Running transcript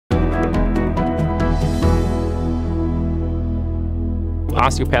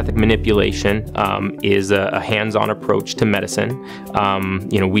Osteopathic manipulation is a hands-on approach to medicine.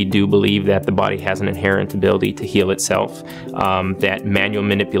 We do believe that the body has an inherent ability to heal itself, that manual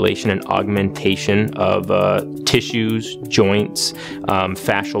manipulation and augmentation of tissues, joints,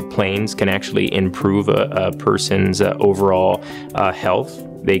 fascial planes can actually improve a person's overall health.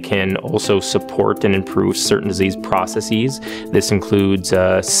 They can also support and improve certain disease processes. This includes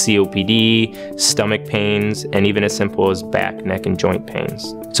COPD, stomach pains, and even as simple as back, neck, and joint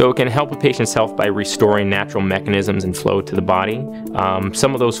pains. So it can help a patient's health by restoring natural mechanisms and flow to the body.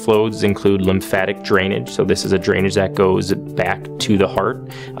 Some of those flows include lymphatic drainage. So this is a drainage that goes back to the heart,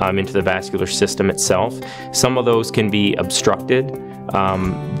 into the vascular system itself. Some of those can be obstructed.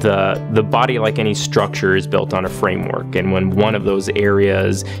 The body, like any structure, is built on a framework, and when one of those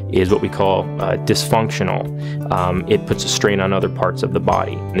areas is what we call dysfunctional, it puts a strain on other parts of the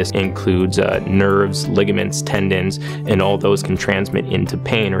body. And this includes nerves, ligaments, tendons, and all those can transmit into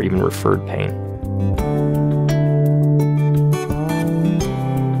pain or even referred pain.